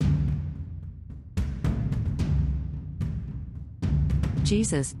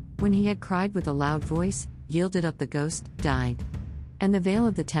Jesus, when he had cried with a loud voice, yielded up the ghost, died. And the veil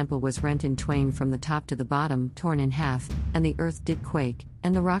of the temple was rent in twain from the top to the bottom, torn in half, and the earth did quake,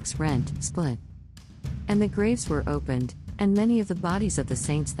 and the rocks rent, split. And the graves were opened, and many of the bodies of the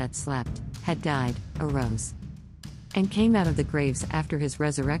saints that slept, had died, arose. And came out of the graves after his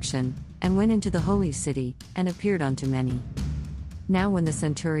resurrection, and went into the holy city, and appeared unto many. Now when the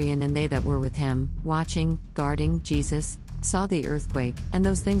centurion and they that were with him, watching, guarding Jesus, saw the earthquake, and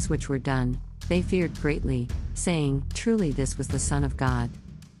those things which were done, they feared greatly, saying, Truly this was the Son of God.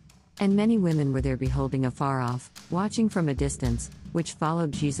 And many women were there beholding afar off, watching from a distance, which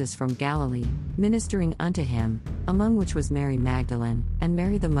followed Jesus from Galilee, ministering unto him, among which was Mary Magdalene, and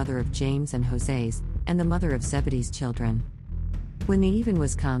Mary the mother of James and Joses, and the mother of Zebedee's children. When the even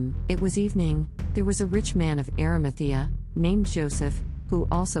was come, it was evening, there was a rich man of Arimathea, named Joseph, who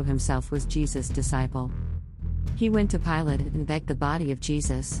also himself was Jesus' disciple. He went to Pilate and begged the body of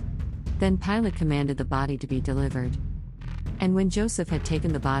Jesus. Then Pilate commanded the body to be delivered. And when Joseph had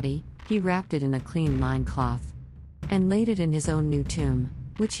taken the body, he wrapped it in a clean linen cloth, and laid it in his own new tomb,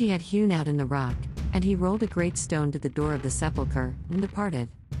 which he had hewn out in the rock, and he rolled a great stone to the door of the sepulchre, and departed.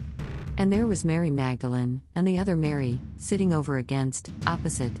 And there was Mary Magdalene, and the other Mary, sitting over against,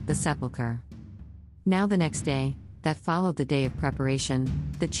 opposite, the sepulchre. Now the next day, that followed the day of preparation,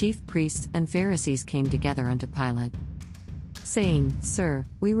 the chief priests and Pharisees came together unto Pilate, saying, Sir,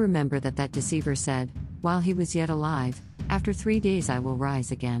 we remember that deceiver said, while he was yet alive, After 3 days I will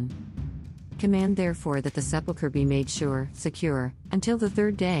rise again. Command therefore that the sepulchre be made sure, secure, until the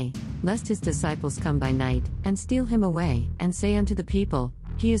 3rd day, lest his disciples come by night, and steal him away, and say unto the people,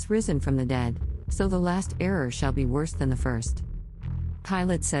 He is risen from the dead, so the last error shall be worse than the first.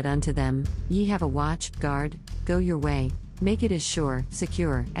 Pilate said unto them, Ye have a watch, guard, go your way, make it as sure,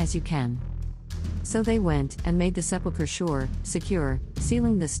 secure, as you can. So they went, and made the sepulchre sure, secure,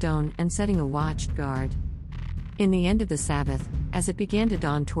 sealing the stone, and setting a watch, guard. In the end of the Sabbath, as it began to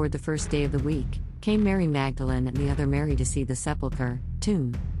dawn toward the 1st day of the week, came Mary Magdalene and the other Mary to see the sepulchre,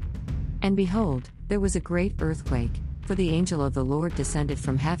 tomb. And behold, there was a great earthquake, for the angel of the Lord descended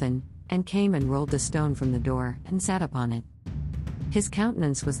from heaven, and came and rolled the stone from the door, and sat upon it. His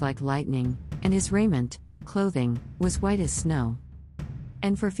countenance was like lightning, and his raiment, clothing, was white as snow.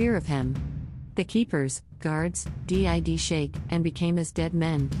 And for fear of him, the keepers, guards, did shake, and became as dead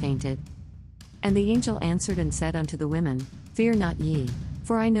men, fainted. And the angel answered and said unto the women, Fear not ye,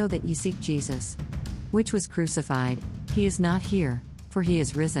 for I know that ye seek Jesus, which was crucified. He is not here, for he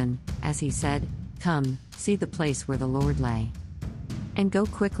is risen, as he said. Come, see the place where the Lord lay. And go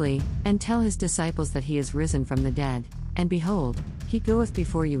quickly, and tell his disciples that he is risen from the dead, and behold, he goeth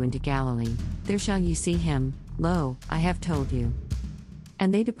before you into Galilee, there shall ye see him. Lo, I have told you.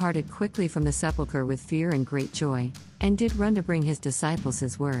 And they departed quickly from the sepulchre with fear and great joy, and did run to bring his disciples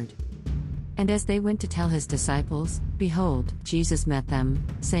his word. And as they went to tell his disciples, behold, Jesus met them,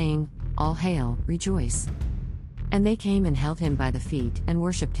 saying, All hail, rejoice. And they came and held him by the feet, and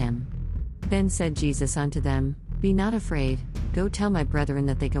worshipped him. Then said Jesus unto them, Be not afraid, go tell my brethren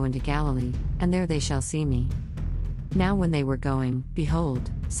that they go into Galilee, and there they shall see me. Now when they were going, behold,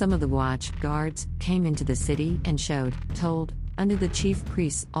 some of the watch, guards, came into the city, and told, unto the chief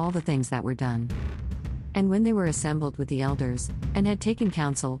priests all the things that were done. And when they were assembled with the elders, and had taken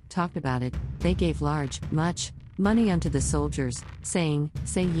counsel, talked about it, they gave much money unto the soldiers, saying,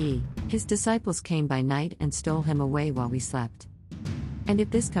 Say ye, his disciples came by night and stole him away while we slept. And if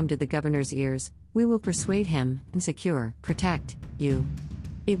this come to the governor's ears, we will persuade him, and protect you.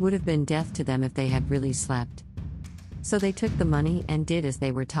 It would have been death to them if they had really slept. So they took the money and did as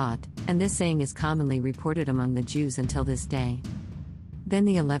they were taught, and this saying is commonly reported among the Jews until this day. Then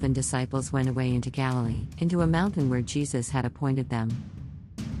the 11 disciples went away into Galilee, into a mountain where Jesus had appointed them.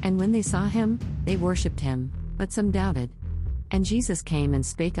 And when they saw him, they worshipped him, but some doubted. And Jesus came and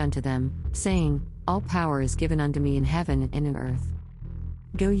spake unto them, saying, All power is given unto me in heaven and in earth.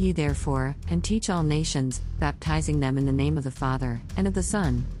 Go ye therefore, and teach all nations, baptizing them in the name of the Father, and of the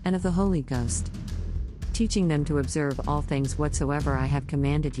Son, and of the Holy Ghost, teaching them to observe all things whatsoever I have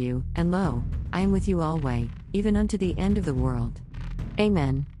commanded you, and lo, I am with you alway, even unto the end of the world.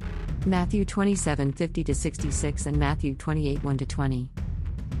 Amen. Matthew 27:50-66 and Matthew 28:1-20.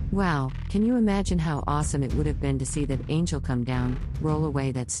 Wow, can you imagine how awesome it would have been to see that angel come down, roll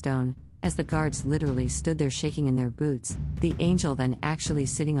away that stone, as the guards literally stood there shaking in their boots, the angel then actually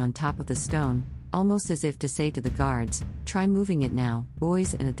sitting on top of the stone, almost as if to say to the guards, Try moving it now,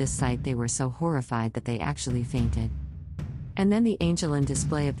 boys, and at this sight they were so horrified that they actually fainted. And then the angel, in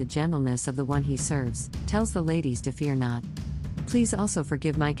display of the gentleness of the one he serves, tells the ladies to fear not. Please also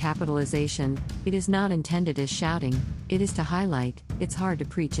forgive my capitalization, it is not intended as shouting, it is to highlight, it's hard to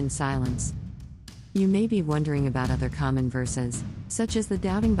preach in silence. You may be wondering about other common verses, such as the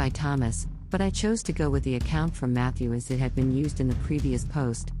doubting by Thomas, but I chose to go with the account from Matthew as it had been used in the previous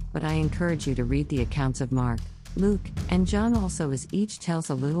post, but I encourage you to read the accounts of Mark, Luke, and John also, as each tells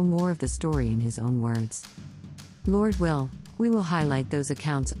a little more of the story in his own words. Lord will, we will highlight those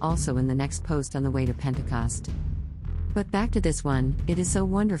accounts also in the next post on the way to Pentecost. But back to this one, it is so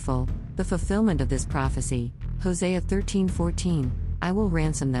wonderful, the fulfillment of this prophecy, Hosea 13:14, I will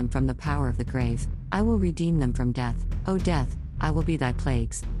ransom them from the power of the grave, I will redeem them from death, O death, I will be thy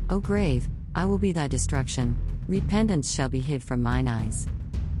plagues, O grave, I will be thy destruction, repentance shall be hid from mine eyes.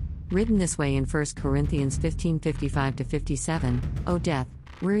 Written this way in 1 Corinthians 15:55-57, O death,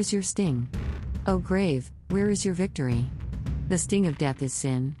 where is your sting? O grave, where is your victory? The sting of death is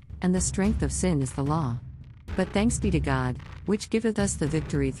sin, and the strength of sin is the law. But thanks be to God, which giveth us the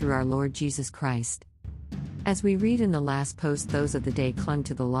victory through our Lord Jesus Christ. As we read in the last post, those of the day clung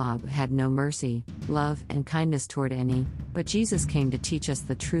to the law but had no mercy, love, and kindness toward any, but Jesus came to teach us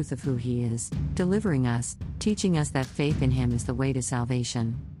the truth of who he is, delivering us, teaching us that faith in him is the way to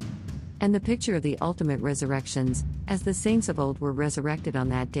salvation. And the picture of the ultimate resurrections, as the saints of old were resurrected on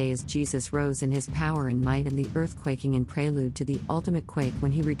that day as Jesus rose in his power and might, and the earth quaking in prelude to the ultimate quake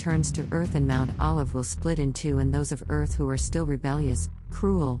when he returns to earth, and Mount Olive will split in two, and those of earth who are still rebellious,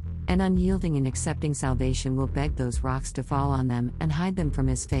 cruel, and unyielding in accepting salvation will beg those rocks to fall on them and hide them from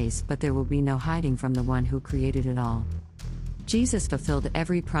his face, but there will be no hiding from the one who created it all. Jesus fulfilled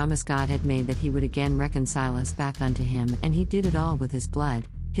every promise God had made that he would again reconcile us back unto him, and he did it all with his blood,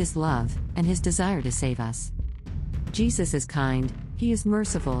 his love, and his desire to save us. Jesus is kind, he is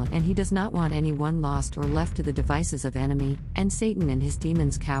merciful, and he does not want anyone lost or left to the devices of enemy, and Satan and his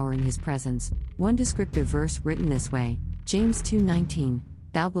demons cower in his presence. One descriptive verse written this way, James 2:19,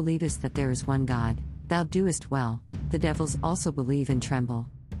 Thou believest that there is one God, thou doest well, the devils also believe and tremble.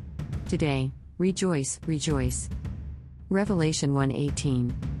 Today, rejoice, rejoice. Revelation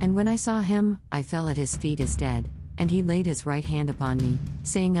 1:18, And when I saw him, I fell at his feet as dead, and he laid his right hand upon me,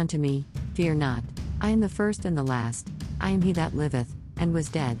 saying unto me, Fear not, I am the first and the last, I am he that liveth, and was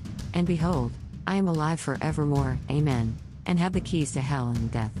dead, and behold, I am alive for evermore, amen, and have the keys to hell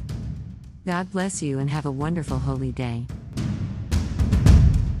and death. God bless you and have a wonderful holy day.